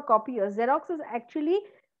Xerox for copiers, Xerox is actually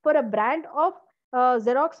for a brand of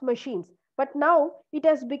Xerox machines. But now it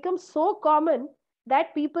has become so common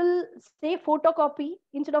that people say photocopy.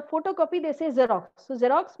 Instead of photocopy, they say Xerox. So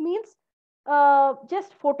Xerox means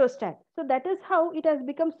just photostat. So that is how it has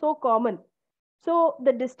become so common. So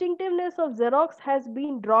the distinctiveness of Xerox has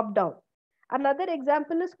been dropped down. Another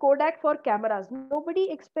example is Kodak for cameras. Nobody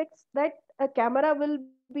expects that a camera will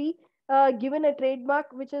be given a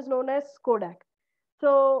trademark which is known as Kodak.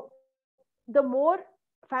 So the more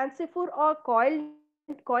fanciful or coined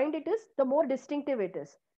it is, the more distinctive it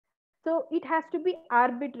is. So it has to be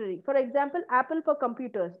arbitrary. For example, Apple for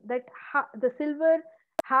computers, that the silver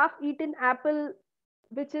half-eaten apple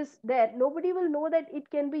which is there, nobody will know that it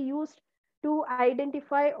can be used to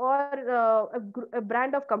identify or a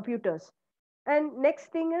brand of computers. And next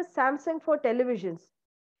thing is Samsung for televisions,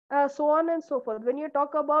 so on and so forth. When you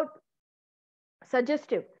talk about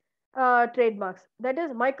suggestive, trademarks. That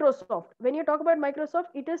is Microsoft. When you talk about Microsoft,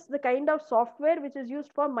 it is the kind of software which is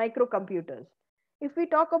used for microcomputers. If we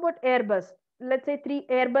talk about Airbus, let's say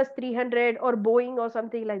Airbus 300 or Boeing or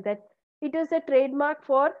something like that, it is a trademark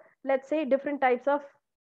for, let's say, different types of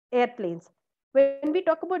airplanes. When we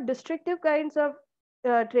talk about destructive kinds of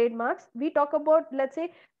trademarks, we talk about, let's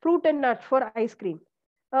say, fruit and nuts for ice cream.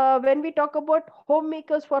 When we talk about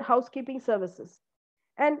homemakers for housekeeping services.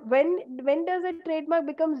 And when does a trademark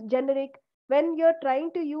becomes generic? When you're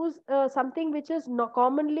trying to use something which is no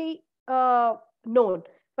commonly known.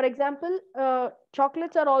 For example,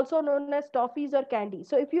 chocolates are also known as toffees or candy.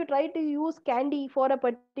 So if you try to use candy for a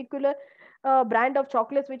particular brand of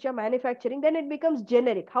chocolates which you're manufacturing, then it becomes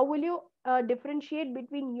generic. How will you differentiate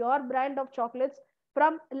between your brand of chocolates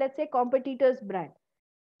from, let's say, competitor's brand?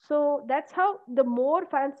 So that's how the more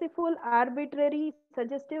fanciful, arbitrary,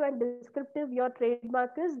 suggestive, and descriptive your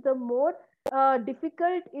trademark is, the more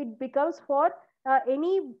difficult it becomes for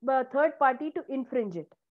any third party to infringe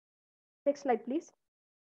it. Next slide, please.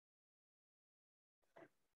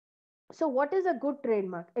 So, what is a good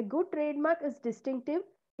trademark? A good trademark is distinctive,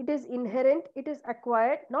 it is inherent, it is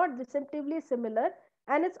acquired, not deceptively similar,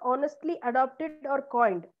 and it's honestly adopted or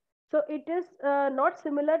coined. So, it is not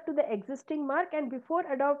similar to the existing mark, and before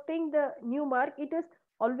adopting the new mark, it is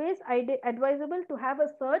always advisable to have a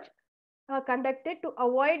search conducted to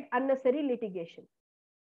avoid unnecessary litigation.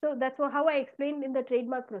 So, that's how I explained in the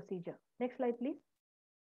trademark procedure. Next slide, please.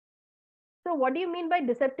 So what do you mean by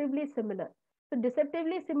deceptively similar? So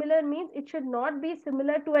deceptively similar means it should not be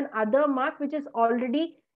similar to an other mark which is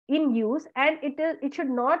already in use, and it should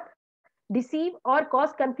not deceive or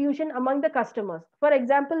cause confusion among the customers. For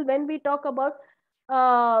example, when we talk about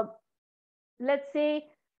uh, let's say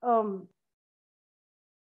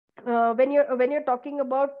when you're talking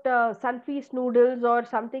about sunfeast noodles or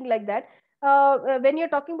something like that, when you're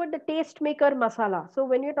talking about the taste maker masala, so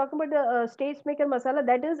when you're talking about the taste maker masala,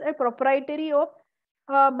 that is a proprietary of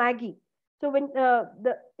Maggie. So when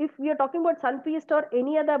the if we are talking about Sunfeast or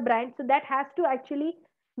any other brand, so that has to actually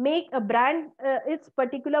make a brand its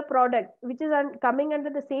particular product which is coming under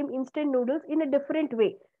the same instant noodles in a different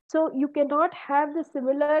way. So you cannot have the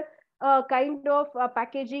similar kind of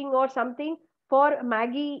packaging or something for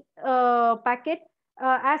Maggie packet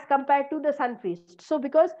as compared to the Sunfeast. So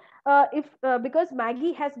if because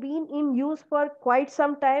Maggie has been in use for quite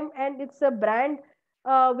some time, and it's a brand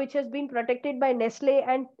which has been protected by Nestle,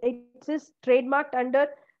 and it is trademarked under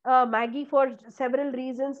Maggie for several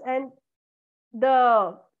reasons, and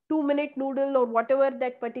the 2 minute noodle or whatever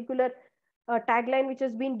that particular tagline which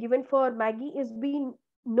has been given for Maggie is being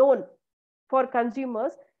known for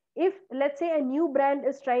consumers. If, let's say, a new brand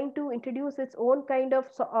is trying to introduce its own kind of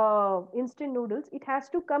instant noodles, it has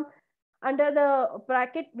to come under the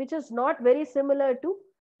bracket which is not very similar to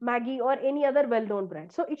Maggie or any other well-known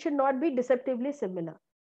brand. So it should not be deceptively similar.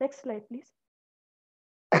 Next slide, please.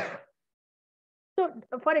 So,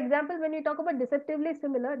 for example, when you talk about deceptively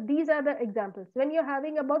similar, these are the examples. When you're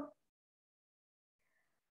having about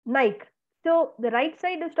Nike, so the right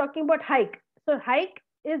side is talking about hike. So hike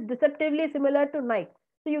is deceptively similar to Nike.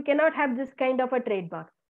 So you cannot have this kind of a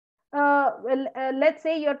trademark. Let's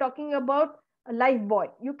say you're talking about a life boy.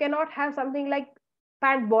 You cannot have something like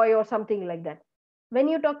pant boy or something like that. When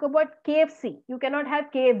you talk about KFC, you cannot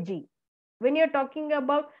have KFG. When you're talking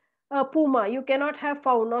about Puma, you cannot have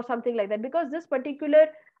Faun or something like that, because this particular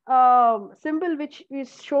symbol which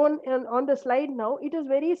is shown on the slide now, it is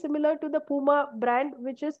very similar to the Puma brand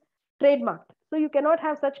which is trademarked. So you cannot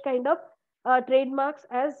have such kind of trademarks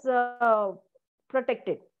as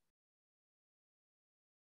protected.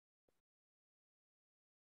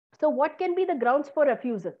 So what can be the grounds for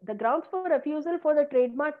refusal? The grounds for refusal for the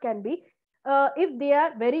trademark can be if they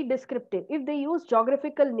are very descriptive, if they use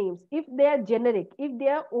geographical names, if they are generic, if they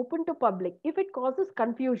are open to public, if it causes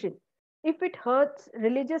confusion, if it hurts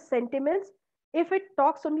religious sentiments, if it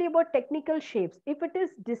talks only about technical shapes, if it is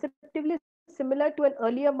deceptively similar to an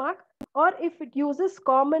earlier mark, or if it uses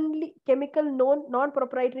commonly chemical known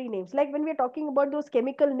non-proprietary names. Like when we are talking about those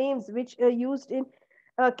chemical names which are used in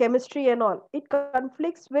chemistry and all, it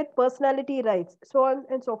conflicts with personality rights, so on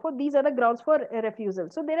and so forth. These are the grounds for refusal.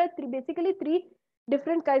 So there are basically three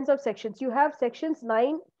different kinds of sections. You have sections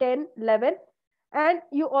 9, 10, 11, and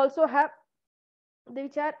you also have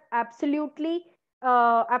which are absolute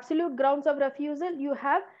grounds of refusal. You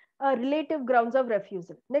have relative grounds of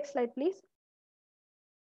refusal. Next slide, please.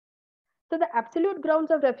 So the absolute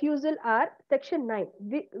grounds of refusal are section 9,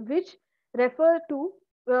 which refer to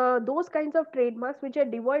those kinds of trademarks which are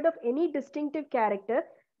devoid of any distinctive character,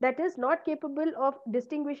 that is not capable of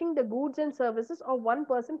distinguishing the goods and services of one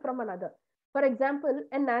person from another. For example,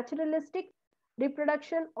 a naturalistic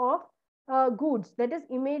reproduction of goods, that is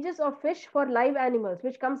images of fish for live animals,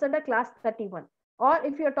 which comes under class 31. Or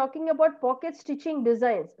if you're talking about pocket stitching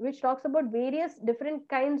designs, which talks about various different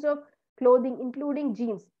kinds of clothing, including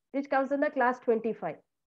jeans, which comes under class 25,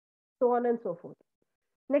 so on and so forth.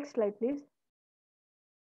 Next slide, please.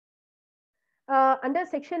 Under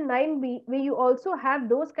section 9b, where you also have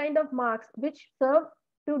those kind of marks which serve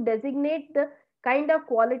to designate the kind of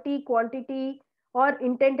quality, quantity, or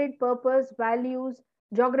intended purpose, values,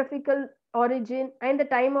 geographical origin, and the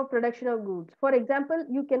time of production of goods. For example,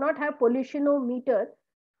 you cannot have pollutionometer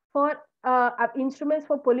for instruments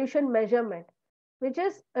for pollution measurement, which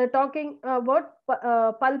is talking about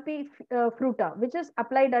pulpy fruta, which is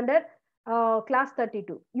applied under class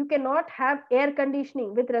 32. You cannot have air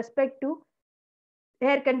conditioning with respect to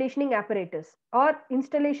air conditioning apparatus or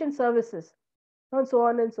installation services, and so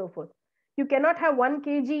on and so forth. You cannot have 1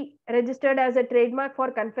 kg registered as a trademark for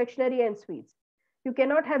confectionery and sweets. You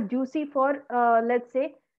cannot have juicy for, let's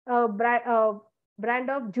say, brand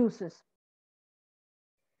of juices.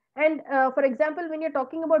 And for example, when you're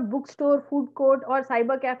talking about bookstore, food court, or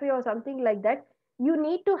cyber cafe or something like that, you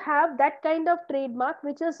need to have that kind of trademark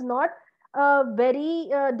which is not very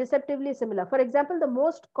deceptively similar. For example, the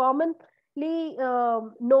most commonly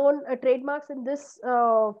known trademarks in this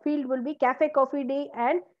field will be Cafe Coffee Day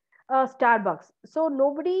and Starbucks. So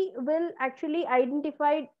nobody will actually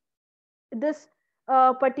identify this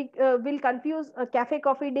will confuse Cafe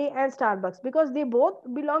Coffee Day and Starbucks, because they both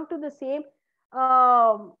belong to the same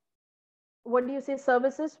um, what do you say,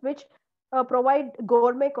 services which provide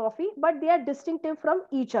gourmet coffee, but they are distinctive from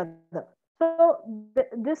each other. So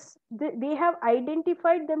they have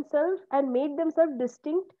identified themselves and made themselves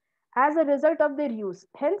distinct as a result of their use.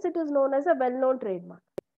 Hence, it is known as a well-known trademark.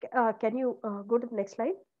 Can you go to the next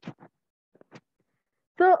slide?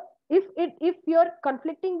 So if you're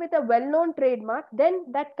conflicting with a well-known trademark, then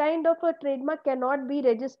that kind of a trademark cannot be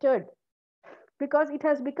registered, because it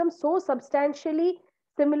has become so substantially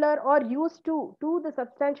similar or used to the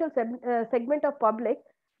substantial segment of public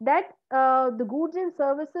that the goods and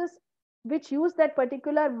services which use that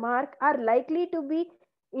particular mark are likely to be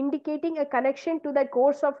indicating a connection to the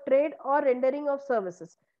course of trade or rendering of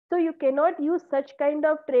services. So you cannot use such kind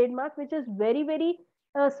of trademark which is very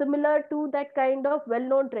similar to that kind of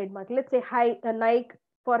well-known trademark. Let's say Nike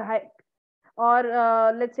for high, or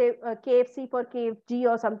let's say KFC for KFG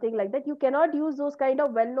or something like that. You cannot use those kind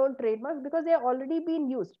of well-known trademarks because they are already been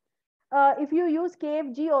used. If you use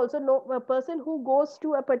KFG also, no a person who goes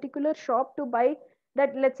to a particular shop to buy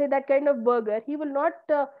that, let's say, that kind of burger, he will not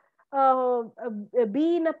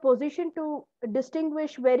be in a position to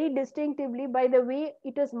distinguish very distinctively by the way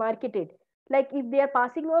it is marketed. Like if they are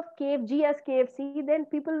passing off KFG as KFC, then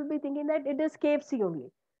people will be thinking that it is KFC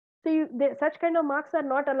only. So such kind of marks are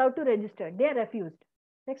not allowed to register. They are refused.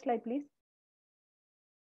 Next slide, please.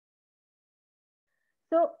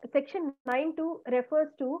 So section 9.2 refers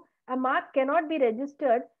to a mark cannot be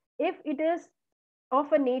registered if it is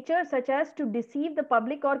of a nature such as to deceive the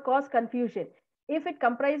public or cause confusion, if it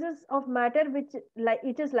comprises of matter which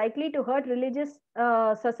it is likely to hurt religious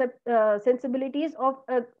sensibilities of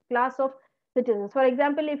a class of citizens. For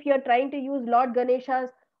example, if you are trying to use Lord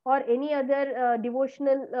Ganesha's or any other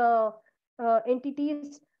devotional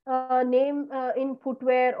entities name in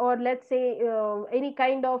footwear, or let's say any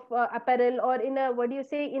kind of apparel, or in a, what do you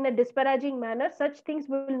say, in a disparaging manner, such things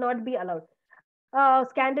will not be allowed.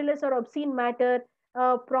 Scandalous or obscene matter,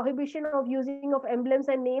 prohibition of using of emblems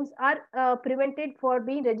and names are prevented for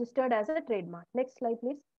being registered as a trademark. Next slide,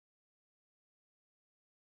 please.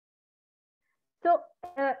 So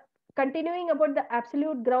continuing about the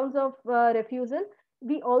absolute grounds of refusal,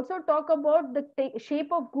 we also talk about the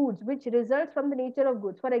shape of goods which results from the nature of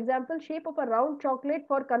goods. For example, shape of a round chocolate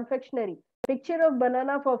for confectionery, picture of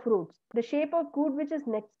banana for fruits, the shape of good which is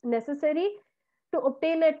necessary to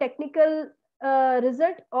obtain a technical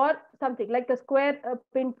result, or something like a square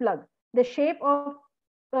pin plug, the shape of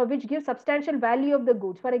which gives substantial value of the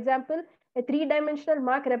goods. For example, a three-dimensional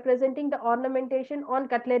mark representing the ornamentation on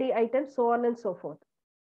cutlery items, so on and so forth.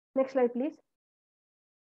 Next slide, please.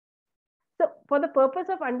 So for the purpose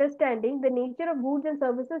of understanding the nature of goods and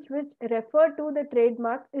services which refer to the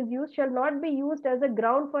trademark is used shall not be used as a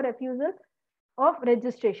ground for refusal of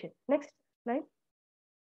registration. Next slide.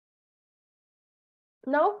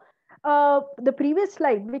 Now, the previous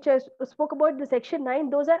slide, which I spoke about the section 9,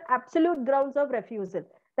 those are absolute grounds of refusal.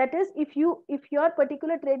 That is, if your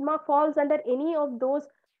particular trademark falls under any of those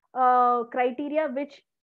criteria which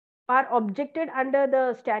are objected under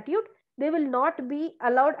the statute, they will not be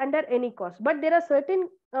allowed under any cost. But there are certain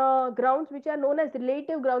grounds which are known as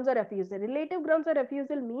relative grounds of refusal. Relative grounds of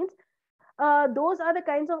refusal means those are the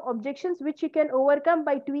kinds of objections which you can overcome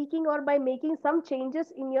by tweaking or by making some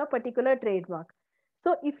changes in your particular trademark.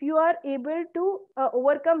 So if you are able to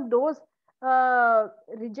overcome those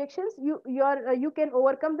rejections, you can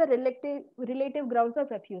overcome the relative grounds of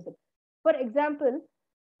refusal. For example,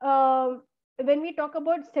 when we talk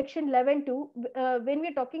about section 11.2, when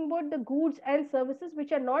we're talking about the goods and services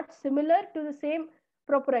which are not similar to the same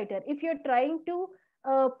proprietor, if you're trying to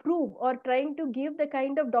prove or trying to give the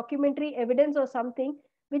kind of documentary evidence or something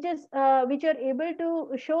which are able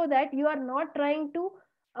to show that you are not trying to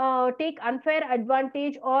take unfair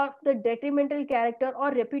advantage or the detrimental character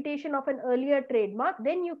or reputation of an earlier trademark,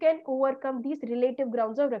 then you can overcome these relative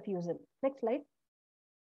grounds of refusal. Next slide.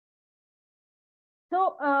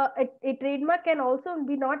 So a trademark can also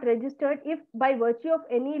be not registered if by virtue of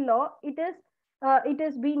any law it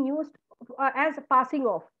is being used as passing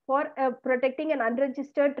off for protecting an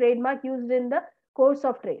unregistered trademark used in the course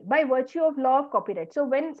of trade by virtue of law of copyright. So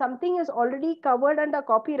when something is already covered under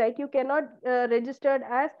copyright, you cannot register it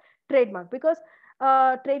as trademark, because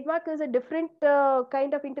trademark is a different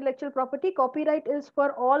kind of intellectual property. Copyright is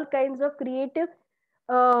for all kinds of creative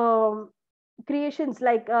creations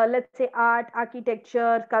like let's say art,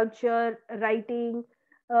 architecture, sculpture, writing,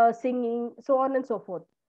 singing, so on and so forth.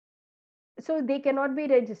 So they cannot be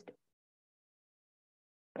registered.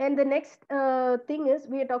 And the next thing is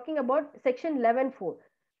we are talking about section 11.4,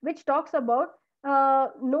 which talks about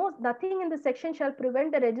nothing in the section shall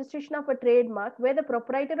prevent the registration of a trademark where the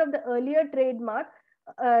proprietor of the earlier trademark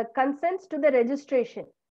consents to the registration,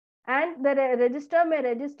 and the registrar may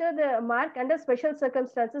register the mark under special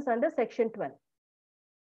circumstances under section 12.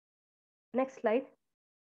 Next slide.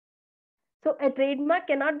 So a trademark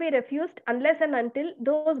cannot be refused unless and until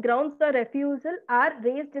those grounds of refusal are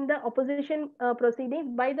raised in the opposition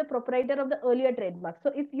proceedings by the proprietor of the earlier trademark.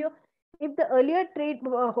 So if the earlier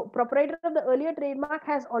proprietor of the earlier trademark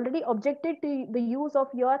has already objected to the use of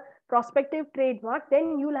your prospective trademark,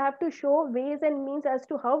 then you'll have to show ways and means as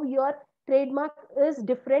to how your trademark is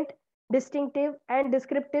different, distinctive, and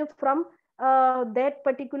descriptive from that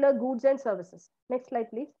particular goods and services. Next slide,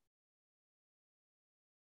 please.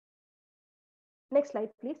 Next slide,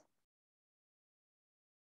 please.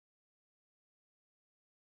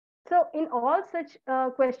 So in all such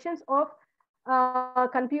questions of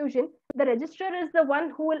confusion, the registrar is the one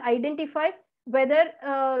who will identify whether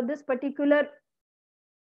this particular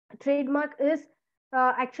trademark is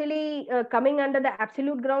actually coming under the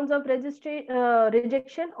absolute grounds of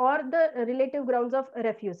rejection or the relative grounds of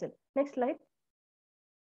refusal. Next slide.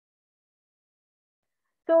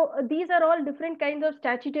 So these are all different kinds of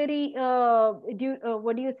statutory,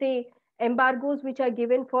 embargoes which are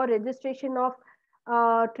given for registration of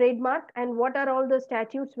trademark, and what are all the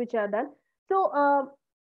statutes which are done. So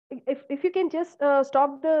if you can just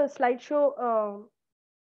stop the slideshow,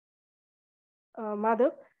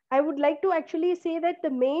 Madhav, I would like to actually say that the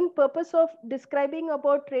main purpose of describing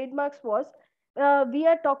about trademarks was we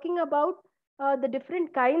are talking about the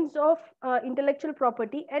different kinds of intellectual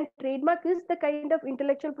property, and trademark is the kind of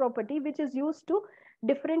intellectual property which is used to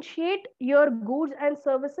differentiate your goods and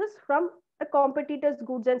services from a competitor's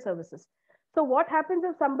goods and services. So what happens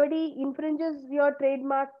if somebody infringes your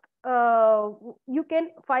trademark? You can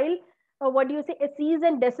file a cease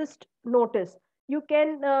and desist notice. You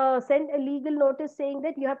can send a legal notice saying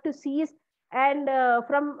that you have to cease and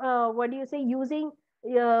from using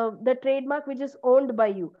the trademark which is owned by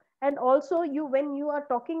you. And also when you are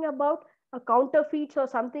talking about counterfeits or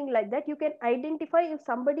something like that, you can identify if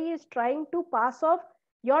somebody is trying to pass off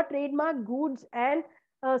your trademark goods and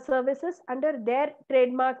services under their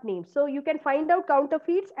trademark name. So you can find out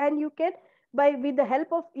counterfeits, and you can, with the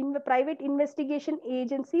help of private investigation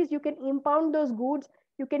agencies, you can impound those goods,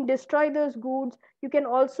 you can destroy those goods. You can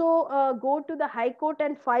also go to the High Court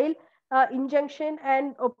and file injunction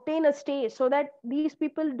and obtain a stay so that these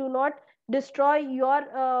people do not destroy your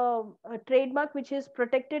trademark, which is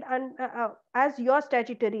protected and as your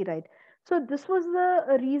statutory right. So this was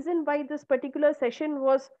the reason why this particular session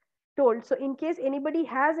was told. So in case anybody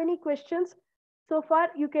has any questions so far,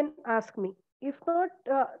 you can ask me. If not,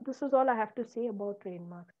 this is all I have to say about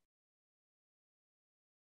trademarks.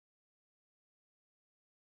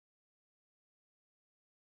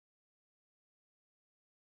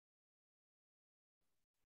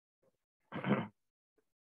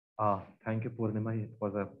 Thank you, Purnima. It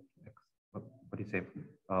was a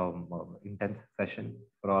intense session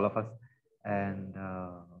for all of us. And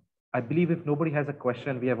I believe if nobody has a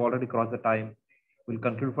question, we have already crossed the time. We'll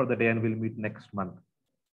conclude for the day and we'll meet next month.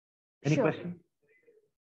 Any Sure. question?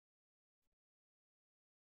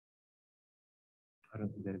 I don't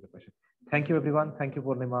think there is a question. Thank you, everyone. Thank you,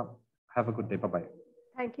 Purnima. Have a good day. Bye-bye.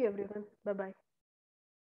 Thank you, everyone. Bye-bye.